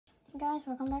guys,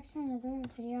 welcome back to another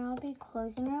video. I'll be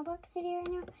closing Roblox Studio right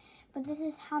now, but this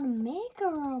is how to make a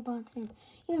Roblox game,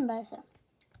 even better so.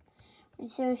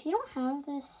 So if you don't have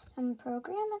this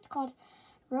program, it's called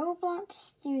Roblox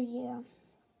Studio.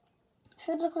 It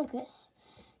should look like this.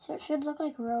 So it should look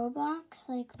like Roblox,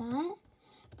 like that,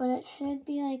 but it should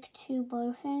be like two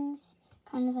blue things,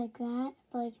 kind of like that,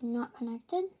 but like not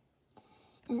connected.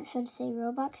 And it should say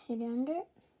Roblox Studio under it.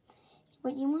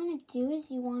 What you want to do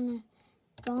is you want to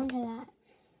go into that.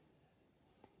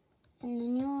 And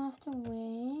then you'll have to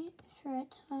wait for it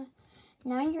to...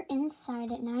 Now you're inside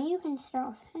it. Now you can start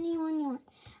with anyone you want.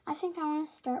 I think I want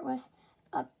to start with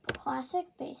a classic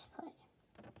base plate.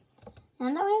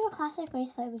 Now that we have a classic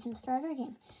base plate, we can start our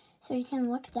game. So you can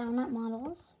look down at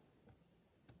models.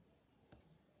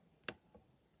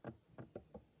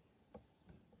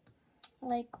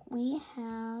 Like we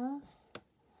have...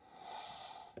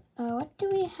 what do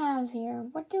we have here?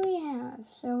 What do we have?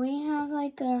 So we have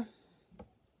like a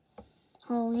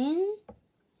Halloween.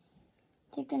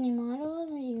 Take any models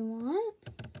that you want.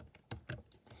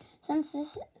 Since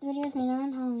this video is made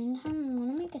around Halloween time, I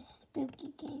want to make a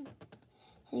spooky game.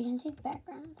 So you can take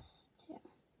backgrounds too.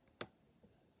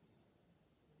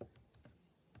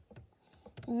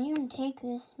 And you can take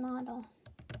this model.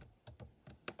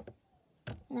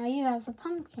 Now you have a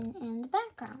pumpkin and the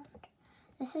background.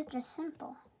 This is just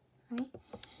simple. Right?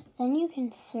 Then you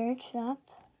can search up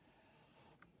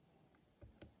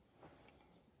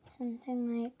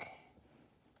something like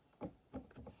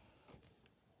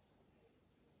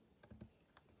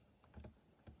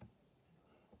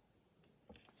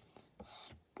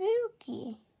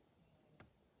spooky.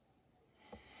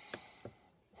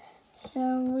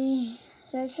 So we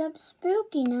search up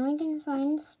spooky. Now we can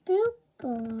find spook.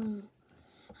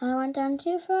 I went down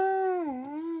too far. I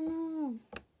don't know.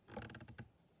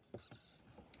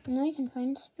 Now you can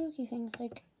find spooky things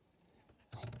like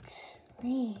a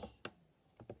tree.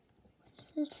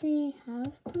 Does this tree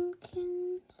have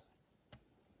pumpkins?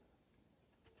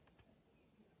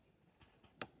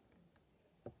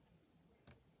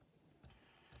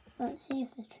 Let's see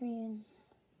if the tree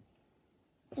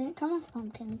didn't come with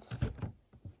pumpkins.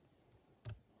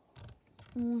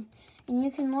 And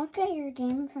you can look at your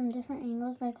game from different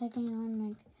angles by clicking on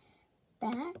like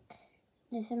back.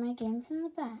 This is my game from the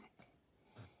back.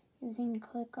 You can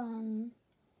click on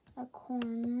a corner.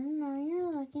 Now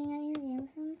you're looking at your game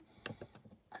from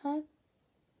a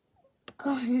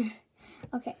corner.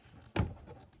 Okay.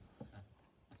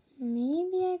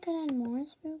 Maybe I could add more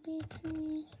spooky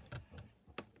trees.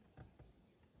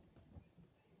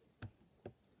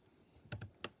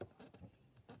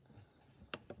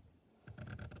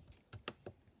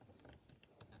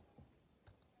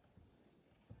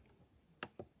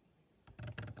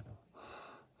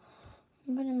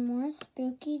 Put in more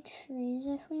spooky trees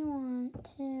if we want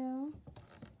to.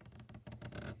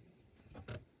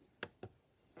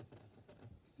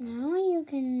 Now you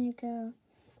can go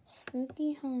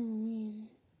spooky Halloween.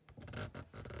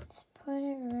 Let's put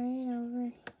it right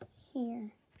over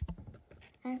here.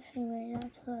 Actually, wait,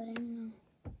 that's loading now.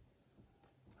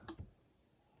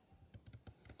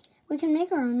 We can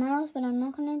make our own models, but I'm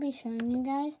not going to be showing you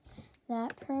guys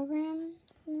that program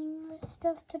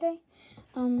stuff today.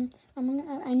 I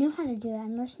know how to do it.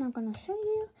 I'm just not going to show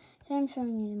you. Today I'm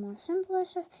showing you the more simpler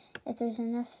stuff. If there's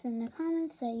enough in the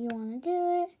comments that you want to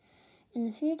do it, in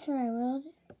the future I will.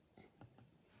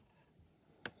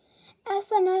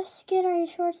 FNF skit, are you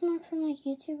sure it's not from like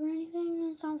YouTube or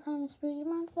anything? It's not from a spooky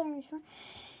month, are you sure?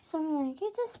 Something like,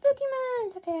 it's a spooky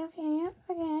month. Okay, yep,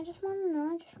 okay, I just want to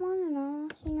know.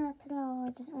 Seeing our pillow,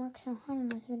 it doesn't work so hard in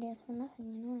this videos for nothing,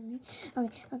 you know what I mean?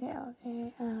 Okay,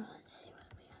 let's see.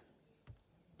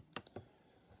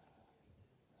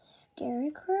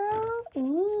 Scarecrow?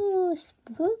 Ooh,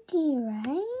 spooky,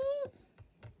 right?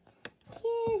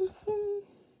 Kids and...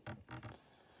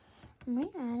 I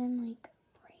might add him like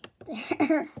right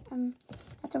there.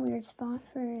 That's a weird spot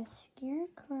for a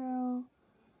scarecrow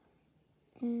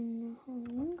in the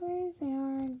Halloween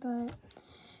graveyard, but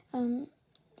wait,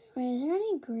 is there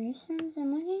any gravestones?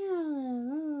 I'm looking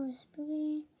at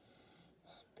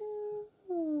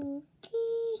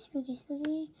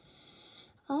spooky.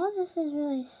 All of this is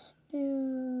really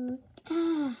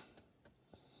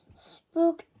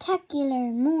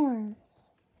spooktacular. More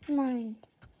mind.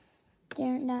 They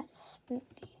aren't that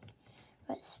spooky,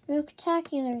 but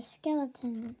spooktacular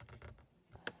skeleton.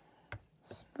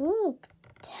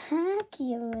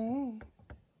 Spooktacular.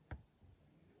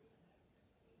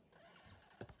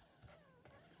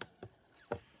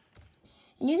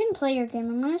 And you can play your game.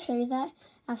 I'm going to show you that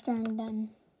after I'm done.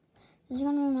 This is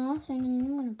going to be my last thing, and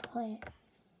I'm going to play it.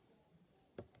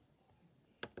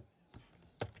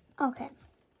 Okay.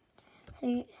 So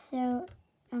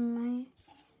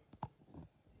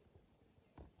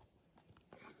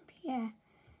yeah,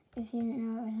 if you didn't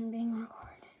know, it wasn't being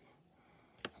recorded.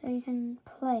 So you can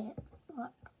play it.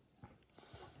 Look.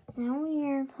 Now we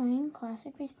are playing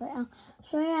Classic Replay. I'll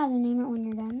show you how to name it when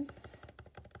you're done.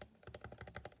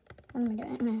 What am I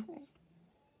doing? No.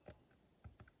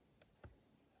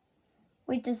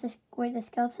 Wait, the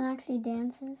skeleton actually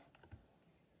dances?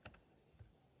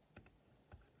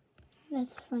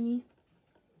 That's funny.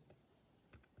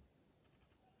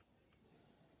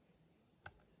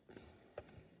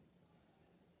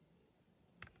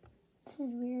 This is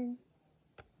weird.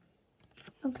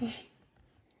 Okay.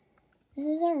 This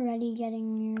is already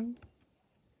getting weird.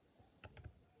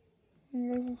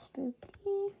 And there's a spooky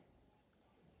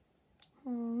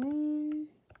Halloween.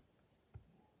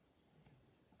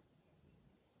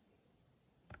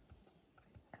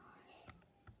 Gosh.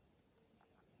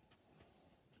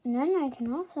 And then I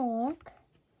can also look.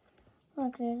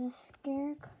 Look, there's a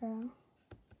scarecrow.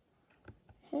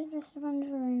 Is it just a bunch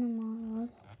of random models?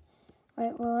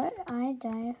 Wait, will I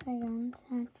die if I go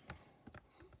inside?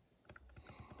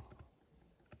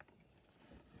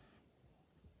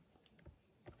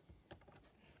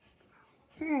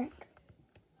 Frick.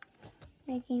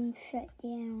 My game shut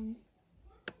down.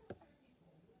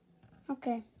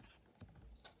 Okay.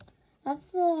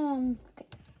 That's okay.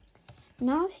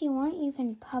 Now if you want, you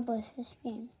can publish this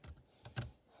game.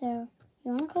 So,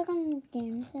 you want to click on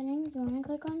game settings, you want to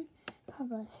click on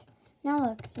publish. Now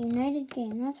look, United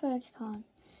Game, that's what it's called.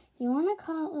 You want to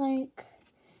call it like,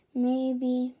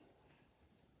 maybe,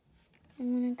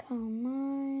 I'm going to call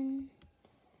mine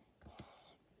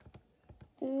Spook.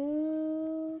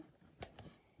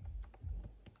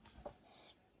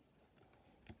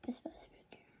 It's supposed to be.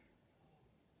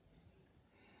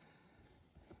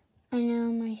 I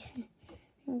know my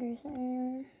fingers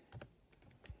are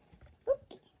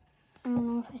spooky. I don't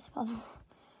know if I spelled it.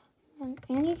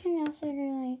 And you can also do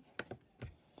like,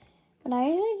 what I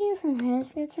usually do for my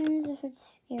descriptions if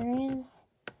it's scary is,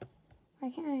 I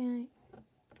can't really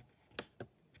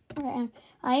like, okay,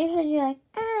 I usually do like,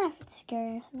 if it's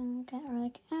scary or something like that, or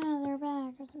like, they're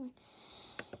back or something.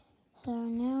 So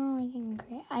now we can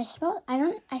create,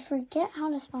 I forget how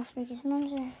to spell spooky.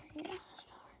 Sometimes I forget how to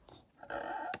spell words.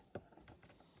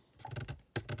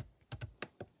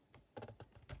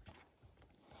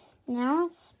 Now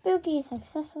Spooky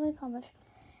successfully published.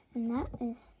 And that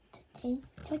is today's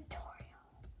tutorial.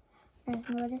 There's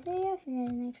more to this video. If you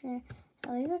guys make sure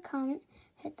to leave a comment,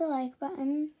 hit the like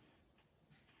button.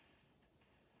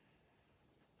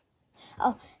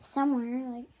 Oh, somewhere,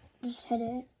 like, just hit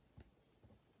it.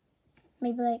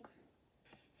 Maybe, like,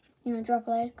 drop a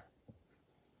like.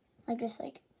 Like, just,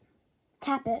 like,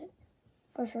 tap it.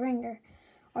 Push your finger.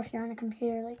 Or if you're on a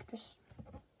computer, like, just,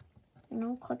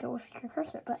 click it with your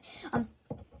cursor. But,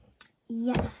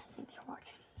 yeah, thanks for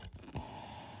watching.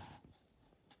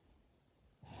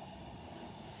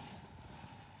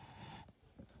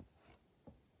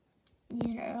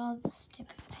 These are all the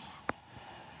stickers I have.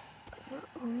 But not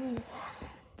only that.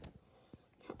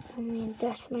 Not only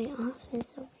that's my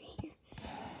office over here.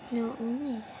 Not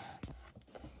only that.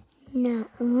 Not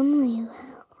only that.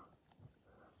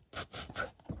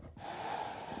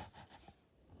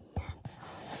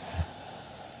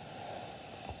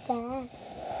 That.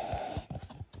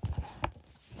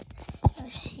 So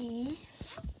see.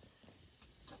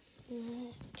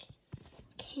 Look.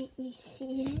 Can't you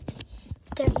see it?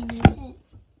 There, that's it.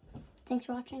 Thanks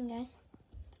for watching, guys.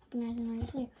 Hope you guys enjoyed the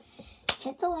video.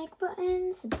 Hit the like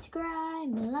button, subscribe,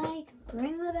 like,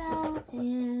 ring the bell,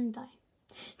 and bye.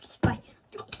 Just bye.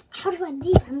 How do I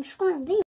leave? I'm just going to leave.